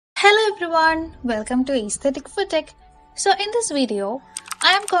Hello everyone, welcome to Aesthetic Food Tech. So in this video,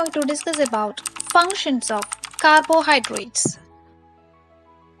 I am going to discuss about functions of carbohydrates.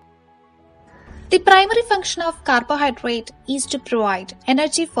 The primary function of carbohydrate is to provide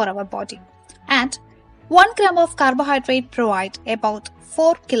energy for our body, and 1 gram of carbohydrate provide about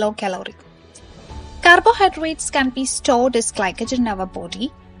 4 kilocalorie. Carbohydrates can be stored as glycogen in our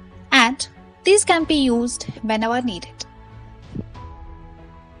body, and these can be used whenever needed.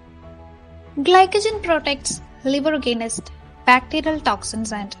 Glycogen protects liver against bacterial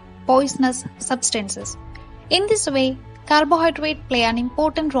toxins and poisonous substances. In this way, carbohydrates play an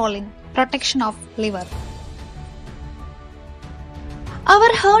important role in protection of liver.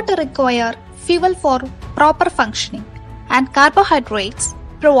 Our heart requires fuel for proper functioning, and carbohydrates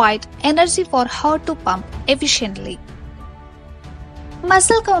provide energy for heart to pump efficiently.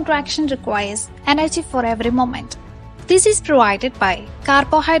 Muscle contraction requires energy for every moment. This is provided by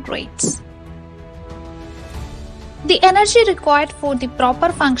carbohydrates. The energy required for the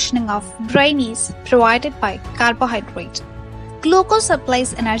proper functioning of brain is provided by carbohydrate. Glucose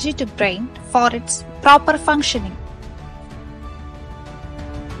supplies energy to brain for its proper functioning.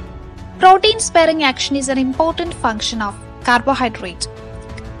 Protein sparing action is an important function of carbohydrate.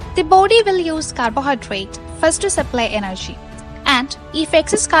 The body will use carbohydrate first to supply energy, and if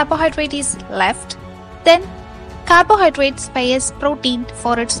excess carbohydrate is left, then carbohydrate spares protein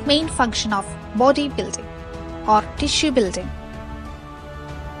for its main function of body building or tissue building.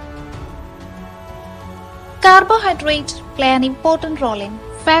 Carbohydrates play an important role in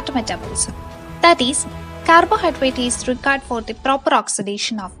fat metabolism. That is, carbohydrate is required for the proper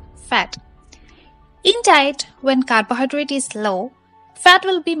oxidation of fat. In diet, when carbohydrate is low, fat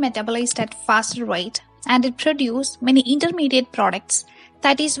will be metabolized at faster rate and it produces many intermediate products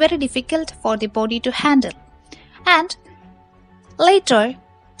that is very difficult for the body to handle. And later,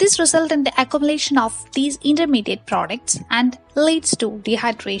 this results in the accumulation of these intermediate products and leads to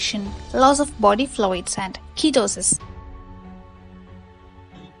dehydration, loss of body fluids, and ketosis.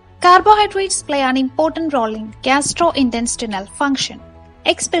 Carbohydrates play an important role in gastrointestinal function.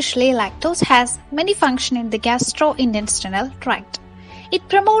 Especially lactose has many functions in the gastrointestinal tract. It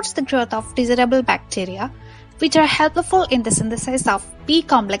promotes the growth of desirable bacteria, which are helpful in the synthesis of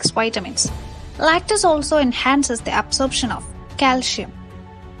B-complex vitamins. Lactose also enhances the absorption of calcium.